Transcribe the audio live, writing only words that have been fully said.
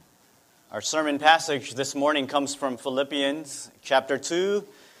Our sermon passage this morning comes from Philippians chapter 2.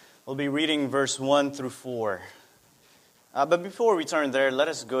 We'll be reading verse 1 through 4. But before we turn there, let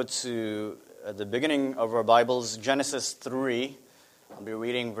us go to the beginning of our Bibles, Genesis 3. I'll be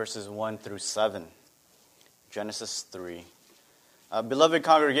reading verses 1 through 7. Genesis 3. Beloved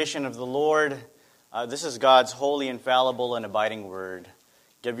congregation of the Lord, this is God's holy, infallible, and abiding word.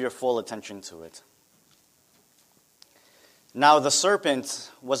 Give your full attention to it. Now the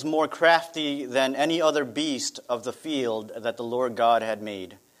serpent was more crafty than any other beast of the field that the Lord God had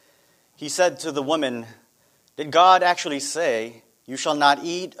made. He said to the woman, "Did God actually say, 'You shall not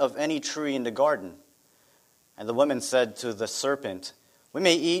eat of any tree in the garden'?" And the woman said to the serpent, "We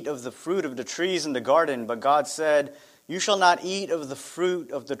may eat of the fruit of the trees in the garden, but God said, 'You shall not eat of the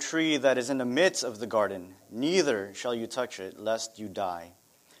fruit of the tree that is in the midst of the garden, neither shall you touch it, lest you die.'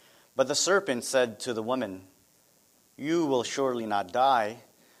 But the serpent said to the woman, 'You will surely not die,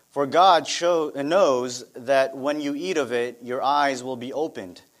 for God knows that when you eat of it, your eyes will be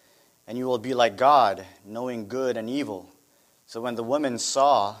opened, and you will be like God, knowing good and evil.' So when the woman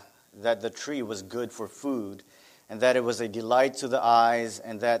saw that the tree was good for food, and that it was a delight to the eyes,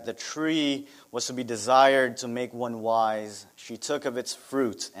 and that the tree was to be desired to make one wise, she took of its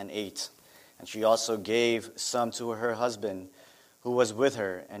fruit and ate. And she also gave some to her husband, who was with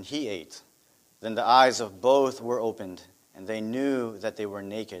her, and he ate. Then the eyes of both were opened, and they knew that they were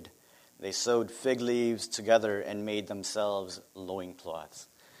naked. They sewed fig leaves together and made themselves loincloths."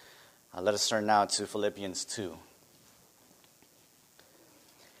 Let us turn now to Philippians 2.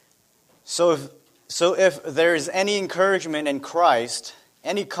 So if there is any encouragement in Christ,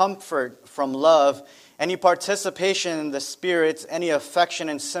 any comfort from love, any participation in the Spirit, any affection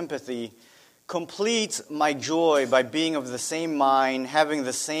and sympathy, complete my joy by being of the same mind, having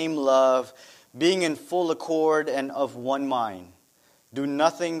the same love, being in full accord and of one mind. Do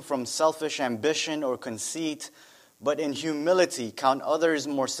nothing from selfish ambition or conceit, but in humility count others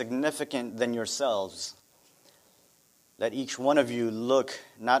more significant than yourselves. Let each one of you look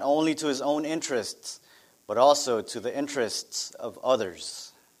not only to his own interests, but also to the interests of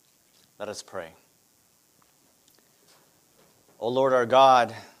others. Let us pray. O Lord our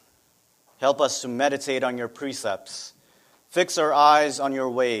God, help us to meditate on your precepts. Fix our eyes on your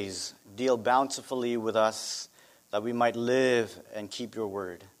ways. Deal bountifully with us, that we might live and keep your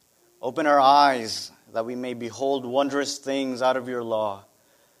word. Open our eyes, that we may behold wondrous things out of your law.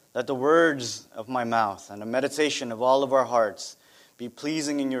 Let the words of my mouth and the meditation of all of our hearts be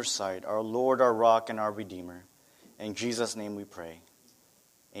pleasing in your sight, our Lord, our rock, and our Redeemer. In Jesus' name we pray.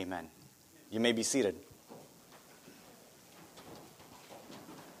 Amen. You may be seated.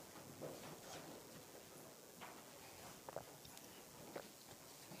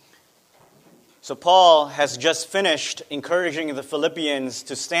 So Paul has just finished encouraging the Philippians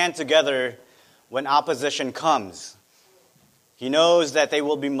to stand together when opposition comes. He knows that they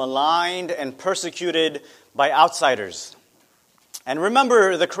will be maligned and persecuted by outsiders. And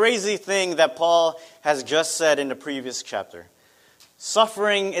remember the crazy thing that Paul has just said in the previous chapter.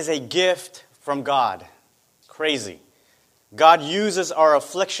 Suffering is a gift from God. Crazy. God uses our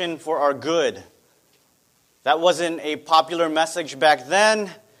affliction for our good. That wasn't a popular message back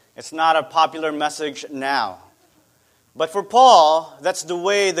then. It's not a popular message now. But for Paul, that's the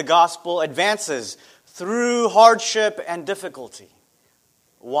way the gospel advances, through hardship and difficulty.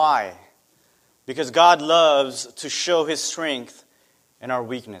 Why? Because God loves to show his strength in our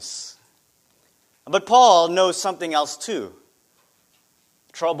weakness. But Paul knows something else too.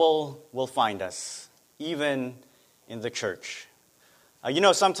 Trouble will find us, even in the church.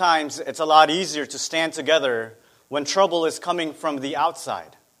 Sometimes it's a lot easier to stand together when trouble is coming from the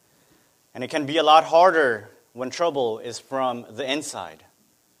outside. And it can be a lot harder when trouble is from the inside.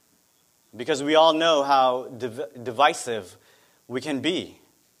 Because we all know how divisive we can be.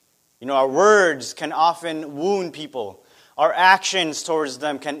 Our words can often wound people. Our actions towards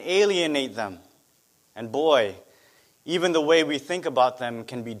them can alienate them. And boy, even the way we think about them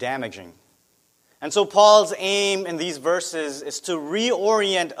can be damaging. And so Paul's aim in these verses is to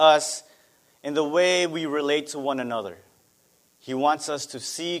reorient us in the way we relate to one another. He wants us to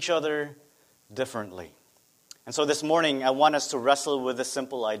see each other differently. And so this morning, I want us to wrestle with a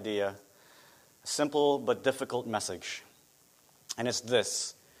simple idea, a simple but difficult message. And it's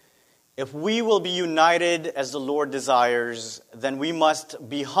this: if we will be united as the Lord desires, then we must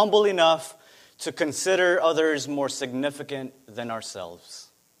be humble enough to consider others more significant than ourselves.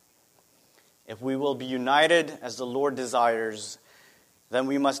 If we will be united as the Lord desires, then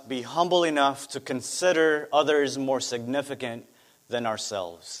we must be humble enough to consider others more significant than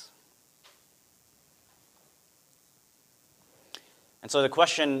ourselves. And so the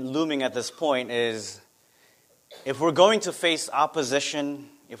question looming at this point is, if we're going to face opposition,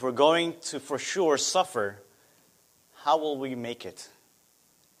 if we're going to for sure suffer, how will we make it?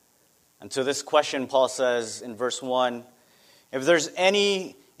 And to this question, Paul says in verse 1, if there's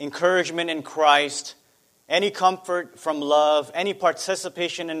any encouragement in Christ, any comfort from love, any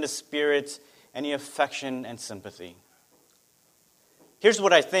participation in the Spirit, any affection and sympathy. Here's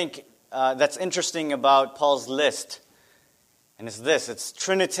what I think that's interesting about Paul's list. And it's this, it's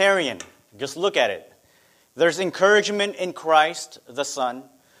Trinitarian. Just look at it. There's encouragement in Christ, the Son.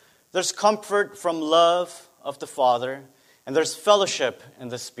 There's comfort from love of the Father. And there's fellowship in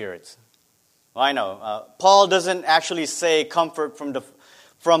the Spirit. Well, I know, Paul doesn't actually say comfort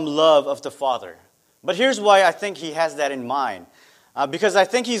from love of the Father. But here's why I think he has that in mind. Because I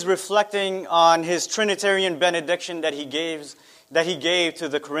think he's reflecting on his Trinitarian benediction that he gave to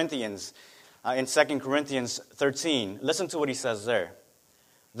the Corinthians in 2 Corinthians 13. Listen to what he says there.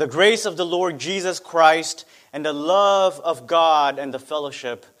 The grace of the Lord Jesus Christ and the love of God and the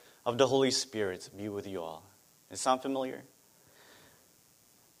fellowship of the Holy Spirit be with you all. Does it sound familiar?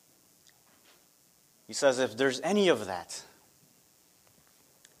 He says if there's any of that,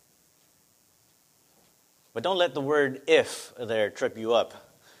 but don't let the word if there trip you up.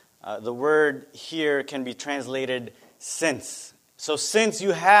 The word here can be translated since. So since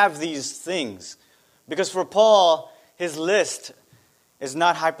you have these things, because for Paul, his list is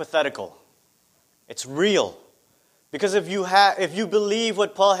not hypothetical. It's real. Because if you believe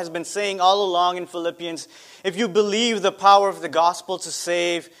what Paul has been saying all along in Philippians, if you believe the power of the gospel to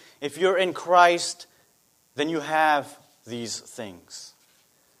save, if you're in Christ, then you have these things.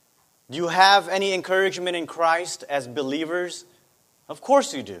 Do you have any encouragement in Christ as believers? Of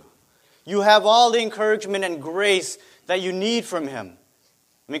course you do. You have all the encouragement and grace that you need from Him.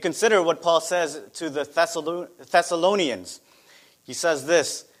 I mean, consider what Paul says to the Thessalonians. He says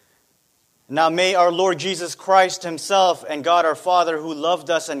this, now may our Lord Jesus Christ Himself and God our Father, who loved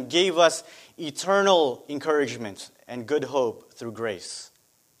us and gave us eternal encouragement and good hope through grace.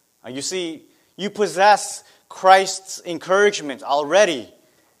 You see, you possess Christ's encouragement already.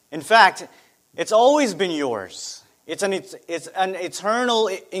 In fact, it's always been yours. It's an eternal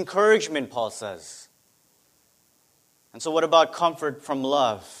encouragement, Paul says. And so what about comfort from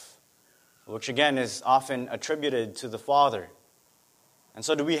love, which again is often attributed to the Father? And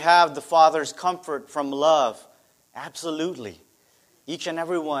so do we have the Father's comfort from love? Absolutely. Each and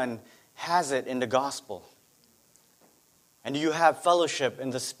every one has it in the gospel. And do you have fellowship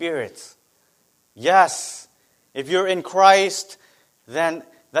in the Spirit? Yes. If you're in Christ, then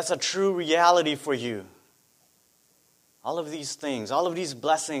that's a true reality for you. All of these things, all of these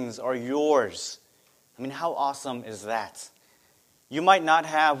blessings are yours. I mean, how awesome is that? You might not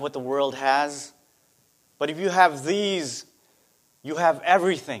have what the world has, but if you have these, you have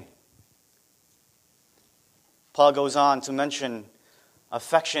everything. Paul goes on to mention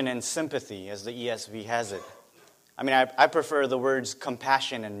affection and sympathy, as the ESV has it. I mean, I prefer the words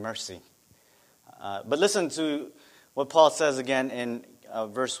compassion and mercy. But listen to what Paul says again in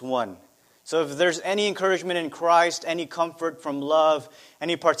verse 1. So if there's any encouragement in Christ, any comfort from love,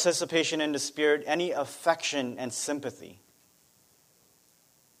 any participation in the Spirit, any affection and sympathy.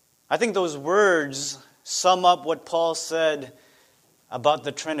 I think those words sum up what Paul said about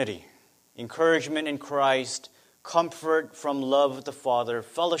the Trinity. Encouragement in Christ, comfort from love of the Father,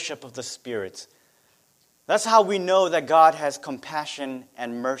 fellowship of the Spirit. That's how we know that God has compassion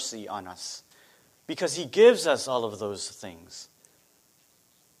and mercy on us. Because He gives us all of those things.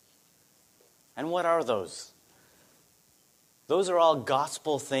 And what are those? Those are all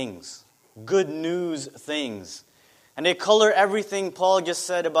gospel things, good news things. And they color everything Paul just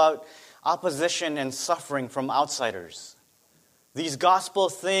said about opposition and suffering from outsiders. These gospel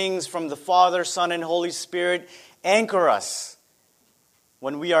things from the Father, Son, and Holy Spirit anchor us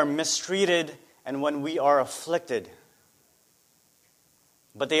when we are mistreated and when we are afflicted.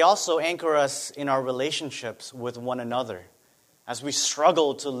 But they also anchor us in our relationships with one another as we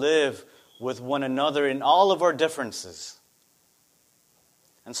struggle to live with one another in all of our differences.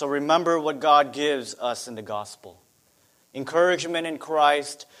 And so remember what God gives us in the gospel. Encouragement in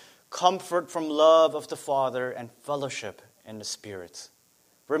Christ, comfort from love of the Father, and fellowship in the Spirit.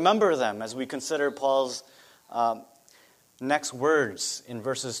 Remember them as we consider Paul's next words in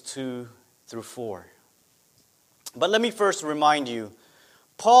verses 2 through 4. But let me first remind you,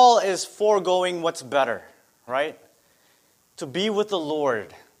 Paul is foregoing what's better, right? To be with the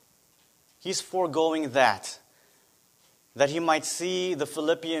Lord. He's foregoing that he might see the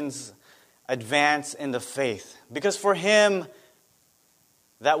Philippians advance in the faith. Because for him,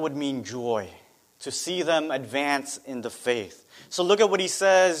 that would mean joy, to see them advance in the faith. So look at what he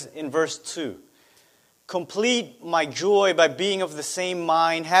says in verse 2. Complete my joy by being of the same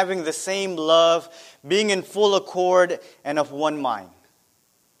mind, having the same love, being in full accord and of one mind.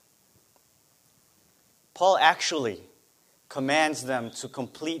 Paul actually commands them to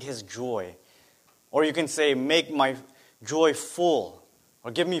complete his joy. Or you can say, make my joy full,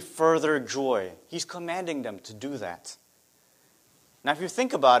 or give me further joy. He's commanding them to do that. Now, if you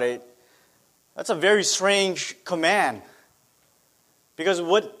think about it, that's a very strange command. Because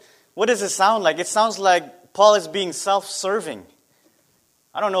what does it sound like? It sounds like Paul is being self-serving.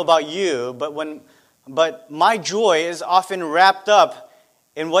 I don't know about you, but my joy is often wrapped up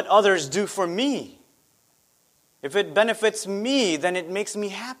in what others do for me. If it benefits me, then it makes me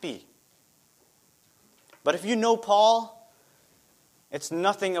happy. But if you know Paul, it's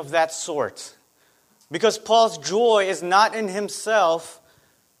nothing of that sort. Because Paul's joy is not in himself,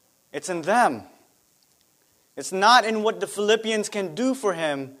 it's in them. It's not in what the Philippians can do for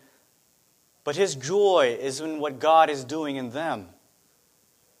him, but his joy is in what God is doing in them.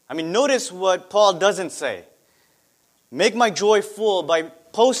 I mean, notice what Paul doesn't say. Make my joy full by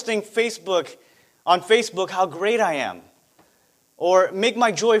posting on Facebook how great I am. Or make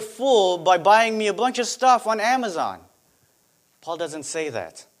my joy full by buying me a bunch of stuff on Amazon. Paul doesn't say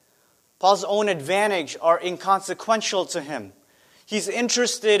that. Paul's own advantage are inconsequential to him. He's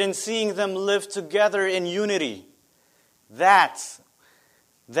interested in seeing them live together in unity. That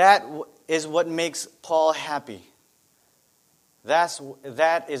is what makes Paul happy.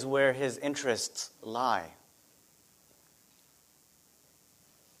 That is where his interests lie.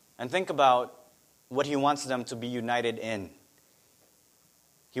 And think about what he wants them to be united in.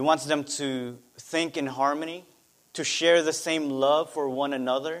 He wants them to think in harmony, to share the same love for one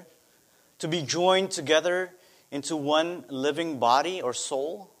another, to be joined together into one living body or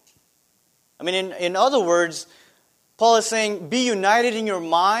soul. I mean, in other words, Paul is saying, be united in your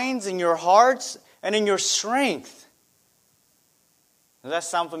minds, in your hearts, and in your strength. Does that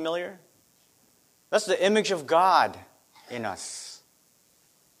sound familiar? That's the image of God in us.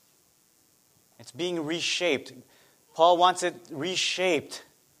 It's being reshaped. Paul wants it reshaped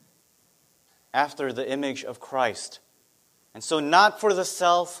after the image of Christ. And so not for the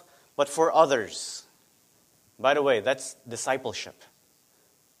self, but for others. By the way, that's discipleship.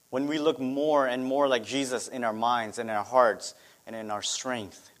 When we look more and more like Jesus in our minds and in our hearts and in our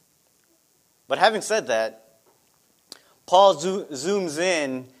strength. But having said that, Paul zooms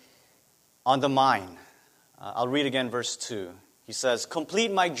in on the mind. I'll read again verse 2. He says,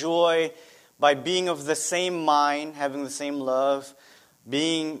 complete my joy by being of the same mind, having the same love,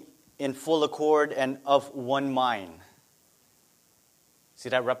 being in full accord and of one mind. See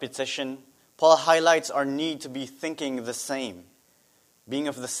that repetition? Paul highlights our need to be thinking the same. Being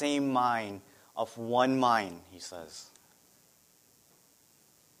of the same mind, of one mind, he says.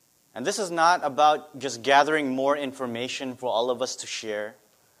 And this is not about just gathering more information for all of us to share.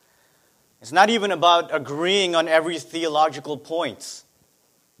 It's not even about agreeing on every theological point.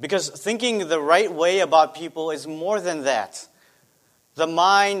 Because thinking the right way about people is more than that. The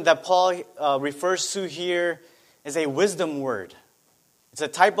mind that Paul refers to here is a wisdom word. It's a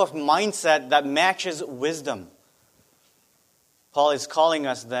type of mindset that matches wisdom. Paul is calling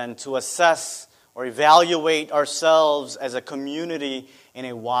us then to assess or evaluate ourselves as a community in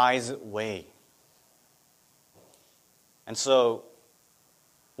a wise way. And so,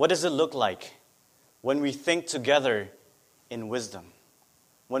 what does it look like when we think together in wisdom?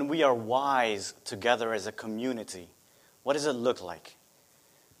 When we are wise together as a community, what does it look like?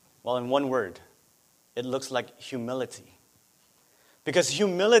 Well, in one word, it looks like humility. Because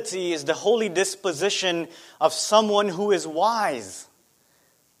humility is the holy disposition of someone who is wise.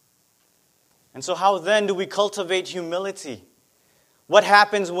 And so how then do we cultivate humility? What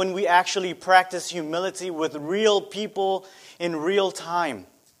happens when we actually practice humility with real people in real time?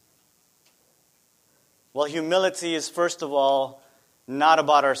 Well, humility is first of all not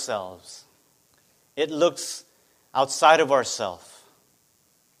about ourselves. It looks outside of ourselves.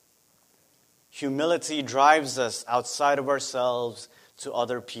 Humility drives us outside of ourselves to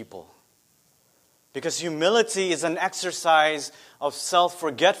other people. Because humility is an exercise of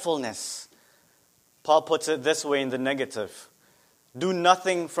self-forgetfulness. Paul puts it this way in the negative. Do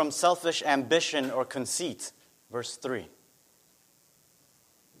nothing from selfish ambition or conceit. Verse 3.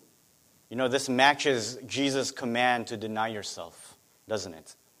 You know, this matches Jesus' command to deny yourself, doesn't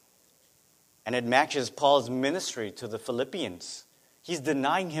it? And it matches Paul's ministry to the Philippians. He's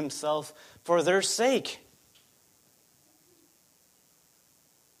denying himself for their sake.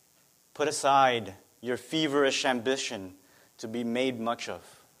 Put aside your feverish ambition to be made much of,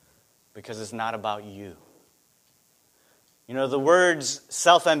 because it's not about you. The words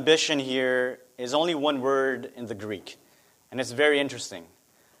self-ambition here is only one word in the Greek. And it's very interesting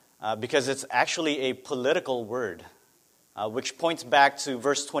because it's actually a political word, which points back to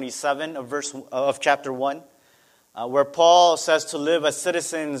verse 27 of chapter 1, where Paul says to live as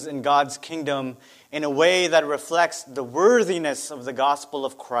citizens in God's kingdom in a way that reflects the worthiness of the gospel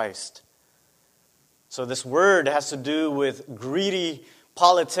of Christ. So this word has to do with greedy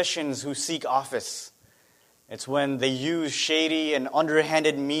politicians who seek office. It's when they use shady and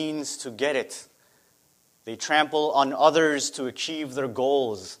underhanded means to get it. They trample on others to achieve their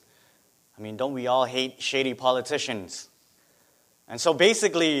goals. Don't we all hate shady politicians? And so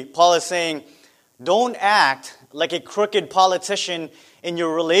basically, Paul is saying, don't act like a crooked politician in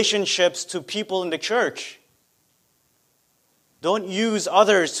your relationships to people in the church. Don't use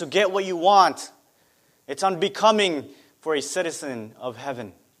others to get what you want. It's unbecoming for a citizen of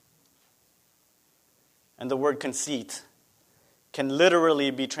heaven. And the word conceit can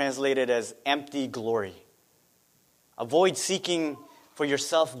literally be translated as empty glory. Avoid seeking for your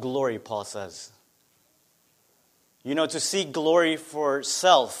self-glory, Paul says. To seek glory for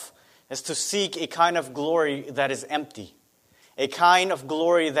self is to seek a kind of glory that is empty, a kind of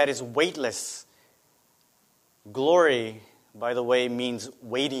glory that is weightless. Glory, by the way, means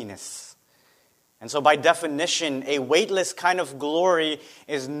weightiness. And so by definition, a weightless kind of glory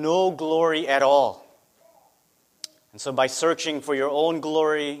is no glory at all. And so by searching for your own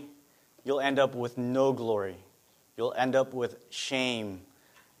glory, you'll end up with no glory. You'll end up with shame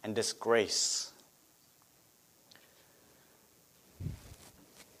and disgrace.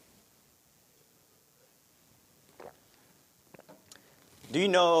 Do you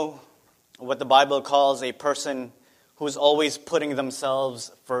know what the Bible calls a person who's always putting themselves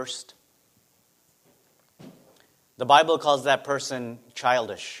first? The Bible calls that person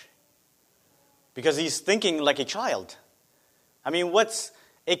childish because he's thinking like a child. What's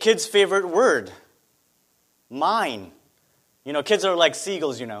a kid's favorite word? Mine. Kids are like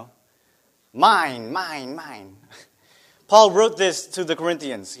seagulls, Mine, mine, mine. Paul wrote this to the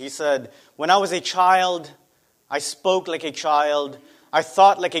Corinthians. He said, when I was a child, I spoke like a child. I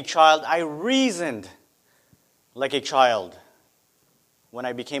thought like a child. I reasoned like a child. When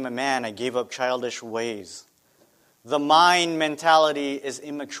I became a man, I gave up childish ways. The mine mentality is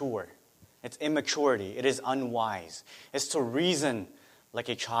immature. It's immaturity. It is unwise. It's to reason like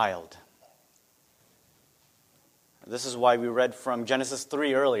a child. This is why we read from Genesis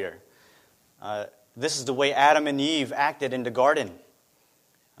 3 earlier. This is the way Adam and Eve acted in the garden.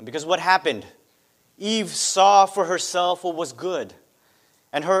 Because what happened? Eve saw for herself what was good.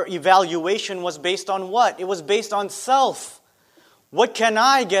 And her evaluation was based on what? It was based on self. What can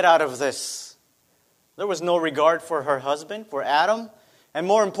I get out of this? There was no regard for her husband, for Adam. And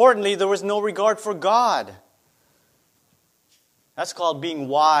more importantly, there was no regard for God. That's called being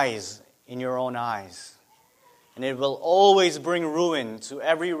wise in your own eyes. And it will always bring ruin to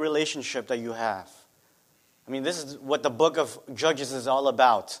every relationship that you have. This is what the book of Judges is all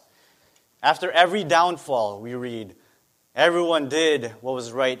about. After every downfall, we read, everyone did what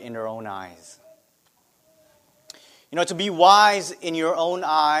was right in their own eyes. To be wise in your own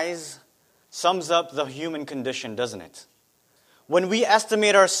eyes sums up the human condition, doesn't it? When we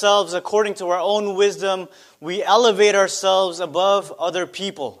estimate ourselves according to our own wisdom, we elevate ourselves above other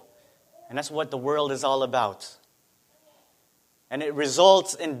people. And that's what the world is all about. And it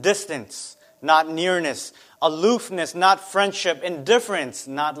results in distance, not nearness, aloofness, not friendship, indifference,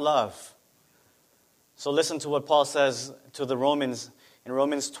 not love. So listen to what Paul says to the Romans in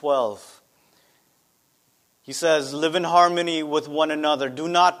Romans 12. He says, live in harmony with one another. Do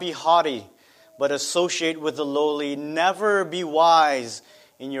not be haughty, but associate with the lowly. Never be wise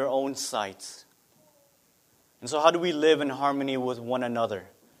in your own sight. And so how do we live in harmony with one another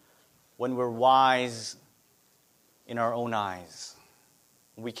when we're wise in our own eyes?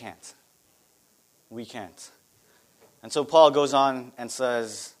 We can't. We can't. And so Paul goes on and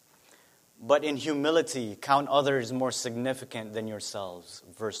says, but in humility, count others more significant than yourselves.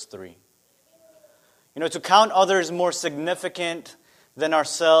 Verse 3. To count others more significant than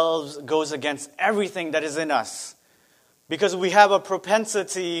ourselves goes against everything that is in us. Because we have a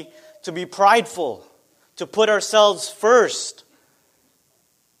propensity to be prideful, to put ourselves first.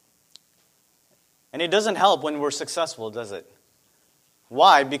 And it doesn't help when we're successful, does it?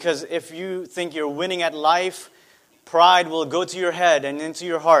 Why? Because if you think you're winning at life, pride will go to your head and into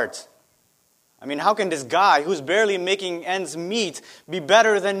your heart. How can this guy who's barely making ends meet be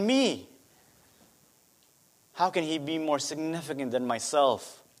better than me? How can he be more significant than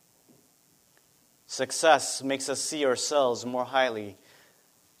myself? Success makes us see ourselves more highly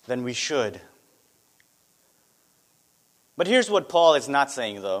than we should. But here's what Paul is not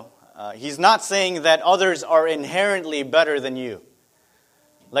saying, though. He's not saying that others are inherently better than you.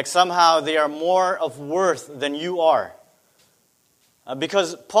 Like somehow they are more of worth than you are.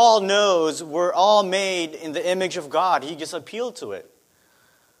 Because Paul knows we're all made in the image of God. He just appealed to it.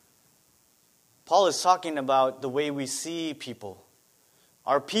 Paul is talking about the way we see people.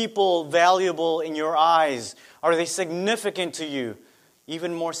 Are people valuable in your eyes? Are they significant to you?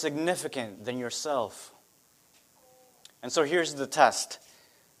 Even more significant than yourself? And so here's the test.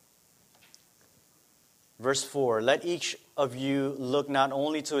 Verse 4, let each of you look not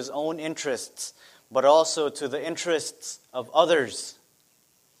only to his own interests, but also to the interests of others.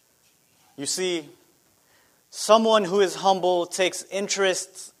 You see, someone who is humble takes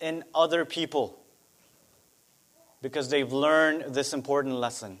interests in other people because they've learned this important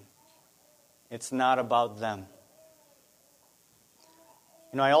lesson. It's not about them.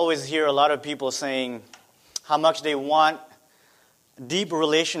 I always hear a lot of people saying how much they want deep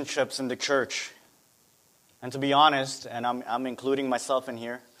relationships in the church. And to be honest, and I'm including myself in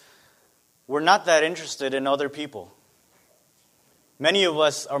here, we're not that interested in other people. Many of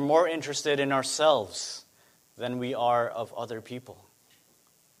us are more interested in ourselves than we are of other people.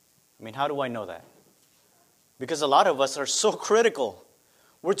 How do I know that? Because a lot of us are so critical.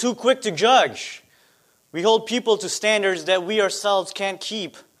 We're too quick to judge. We hold people to standards that we ourselves can't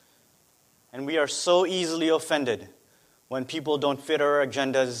keep. And we are so easily offended when people don't fit our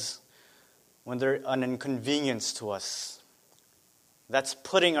agendas, when they're an inconvenience to us. That's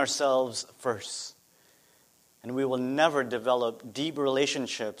putting ourselves first. And we will never develop deep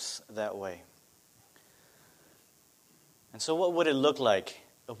relationships that way. And so what would it look like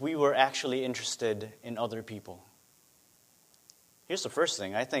if we were actually interested in other people? Here's the first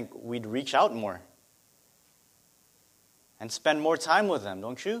thing. I think we'd reach out more and spend more time with them,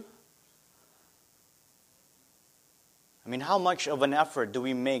 don't you? How much of an effort do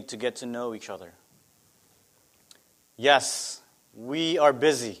we make to get to know each other? Yes, we are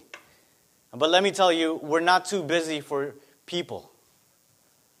busy. But let me tell you, we're not too busy for people.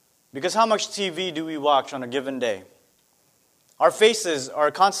 Because how much TV do we watch on a given day? Our faces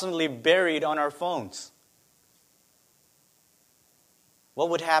are constantly buried on our phones. What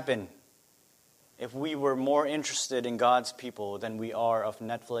would happen if we were more interested in God's people than we are of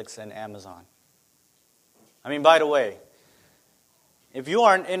Netflix and Amazon? By the way, if you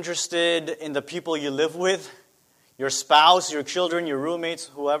aren't interested in the people you live with, your spouse, your children, your roommates,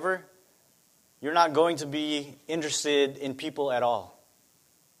 whoever, you're not going to be interested in people at all.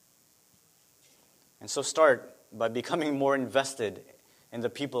 And so start by becoming more invested in the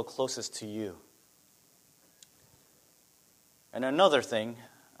people closest to you. And another thing,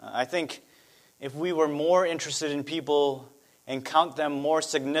 I think if we were more interested in people and count them more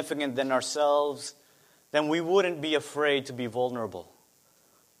significant than ourselves, then we wouldn't be afraid to be vulnerable.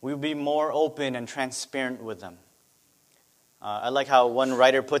 We would be more open and transparent with them. I like how one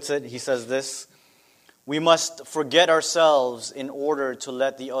writer puts it. He says this: we must forget ourselves in order to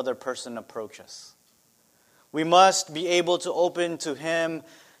let the other person approach us. We must be able to open to him,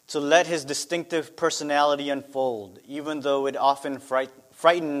 to let his distinctive personality unfold, even though it often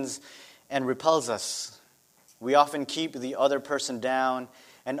frightens and repels us. We often keep the other person down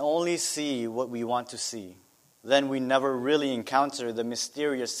and only see what we want to see. Then we never really encounter the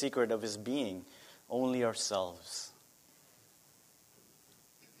mysterious secret of his being, only ourselves.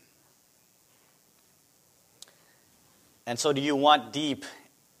 And so do you want deep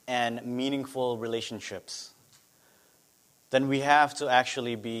and meaningful relationships? Then we have to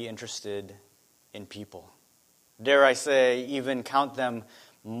actually be interested in people. Dare I say, even count them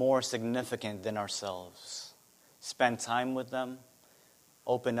more significant than ourselves. Spend time with them.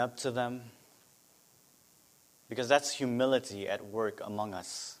 Open up to them. Because that's humility at work among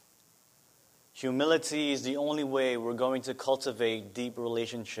us. Humility is the only way we're going to cultivate deep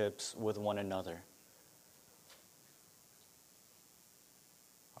relationships with one another.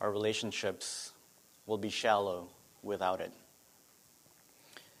 Our relationships will be shallow without it.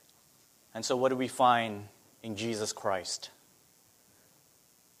 And so what do we find in Jesus Christ?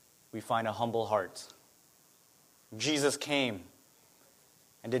 We find a humble heart. Jesus came,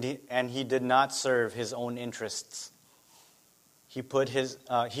 and he did not serve his own interests. He put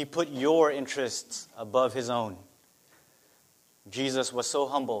your interests above his own. Jesus was so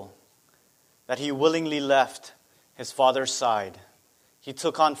humble that he willingly left his Father's side. He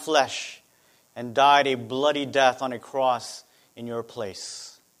took on flesh and died a bloody death on a cross in your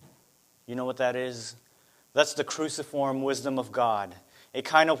place. You know what that is? That's the cruciform wisdom of God, a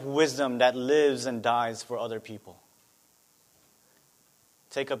kind of wisdom that lives and dies for other people.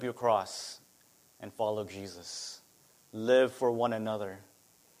 Take up your cross and follow Jesus. live for one another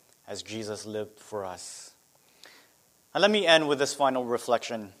as Jesus lived for us. And let me end with this final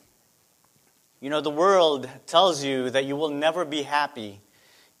reflection. You know, the world tells you that you will never be happy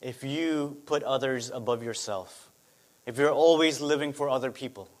if you put others above yourself, if you're always living for other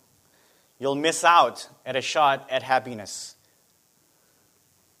people. You'll miss out at a shot at happiness.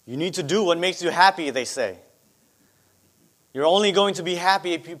 You need to do what makes you happy, they say. You're only going to be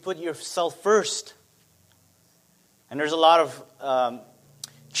happy if you put yourself first. And there's a lot of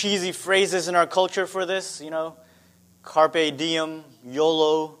cheesy phrases in our culture for this, you know. Carpe diem,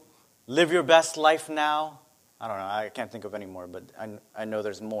 YOLO, live your best life now. I don't know, I can't think of any more, but I know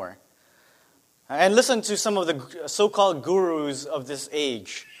there's more. And listen to some of the so-called gurus of this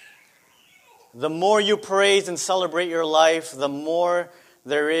age. The more you praise and celebrate your life, the more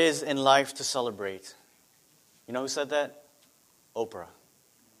there is in life to celebrate. You know who said that? Oprah.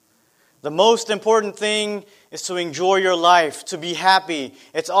 The most important thing is to enjoy your life, to be happy.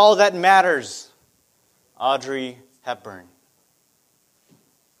 It's all that matters. Audrey Hepburn.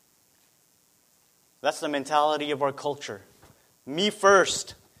 That's the mentality of our culture. Me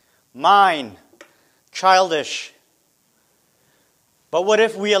first, mine, childish. But what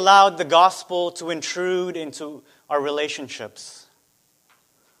if we allowed the gospel to intrude into our relationships?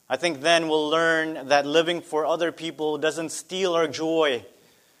 I think then we'll learn that living for other people doesn't steal our joy.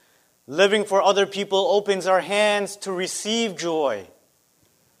 Living for other people opens our hands to receive joy.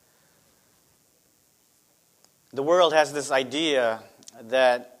 The world has this idea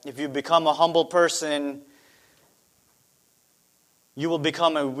that if you become a humble person, you will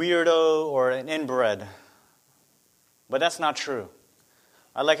become a weirdo or an inbred. But that's not true.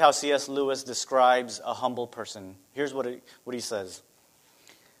 I like how C.S. Lewis describes a humble person. Here's what he says.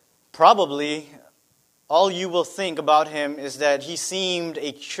 Probably all you will think about him is that he seemed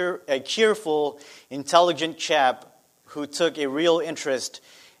a cheerful, intelligent chap who took a real interest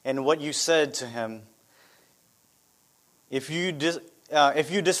in what you said to him. If you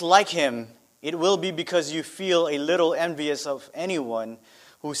dislike him, it will be because you feel a little envious of anyone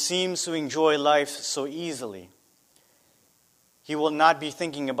who seems to enjoy life so easily. He will not be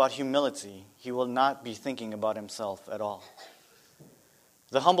thinking about humility. He will not be thinking about himself at all.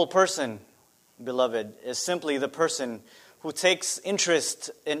 The humble person, beloved, is simply the person who takes interest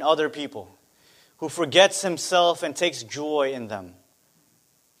in other people, who forgets himself and takes joy in them.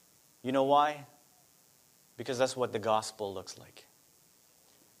 You know why? Because that's what the gospel looks like.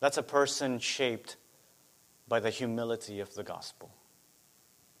 That's a person shaped by the humility of the gospel.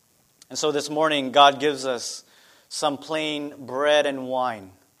 And so this morning, God gives us some plain bread and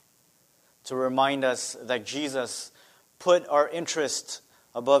wine to remind us that Jesus put our interest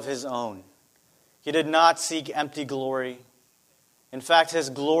above his own. He did not seek empty glory. In fact, his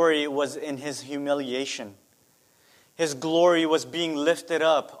glory was in his humiliation. His glory was being lifted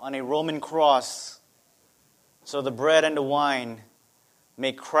up on a Roman cross. So the bread and the wine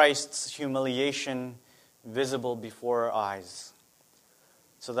make Christ's humiliation visible before our eyes,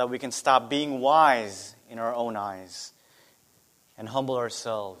 so that we can stop being wise in our own eyes and humble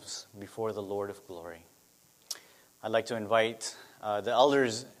ourselves before the Lord of glory. I'd like to invite the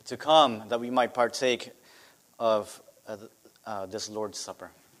elders to come that we might partake of this Lord's Supper.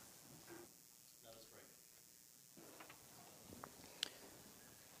 Let us pray.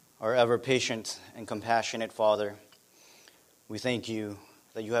 Our ever patient and compassionate Father, we thank you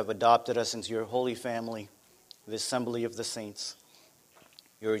that you have adopted us into your holy family, the assembly of the saints.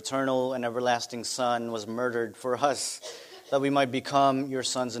 Your eternal and everlasting Son was murdered for us that we might become your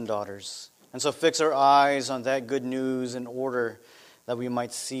sons and daughters. And so fix our eyes on that good news in order that we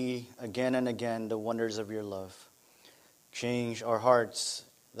might see again and again the wonders of your love. Change our hearts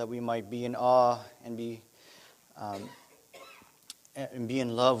that we might be in awe and be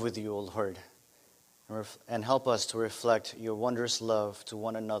in love with you, O Lord. And help us to reflect your wondrous love to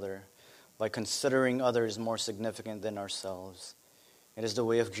one another by considering others more significant than ourselves. It is the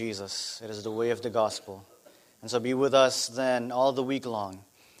way of Jesus. It is the way of the gospel. And so be with us then all the week long.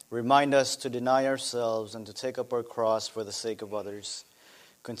 Remind us to deny ourselves and to take up our cross for the sake of others.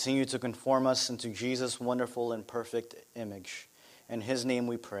 Continue to conform us into Jesus' wonderful and perfect image. In his name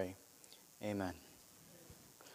we pray. Amen.